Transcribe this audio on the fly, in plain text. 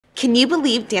Can you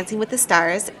believe Dancing with the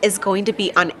Stars is going to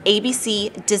be on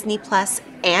ABC, Disney Plus,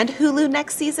 and Hulu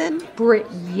next season? Brit,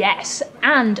 yes,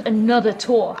 and another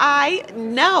tour. I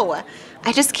know.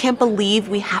 I just can't believe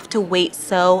we have to wait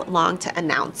so long to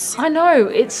announce. I know,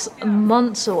 it's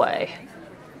months away.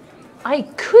 I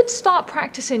could start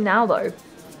practicing now though.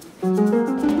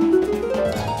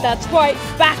 That's right,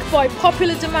 backed by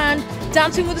popular demand,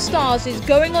 Dancing with the Stars is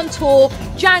going on tour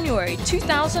January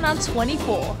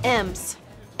 2024.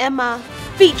 Emma.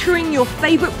 Featuring your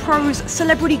favourite pros,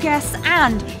 celebrity guests,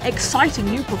 and exciting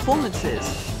new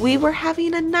performances. We were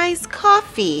having a nice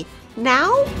coffee.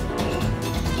 Now?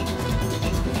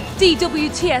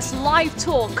 DWTS live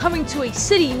tour coming to a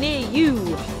city near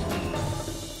you.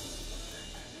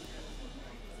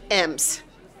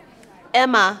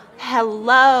 Emma.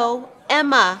 Hello.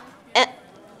 Emma.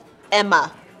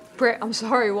 Emma. Britt, I'm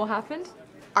sorry, what happened?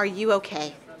 Are you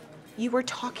okay? You were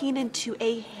talking into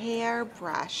a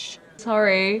hairbrush.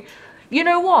 Sorry. You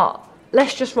know what?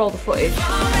 Let's just roll the footage.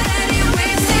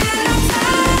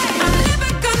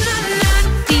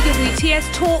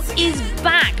 DWTS Tour is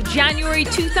back January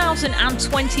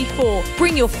 2024.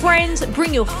 Bring your friends,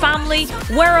 bring your family.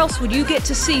 Where else would you get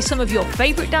to see some of your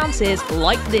favourite dances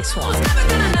like this one?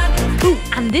 Ooh,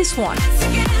 and this one.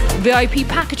 VIP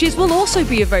packages will also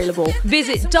be available.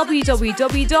 Visit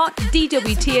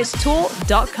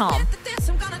www.dwtstour.com.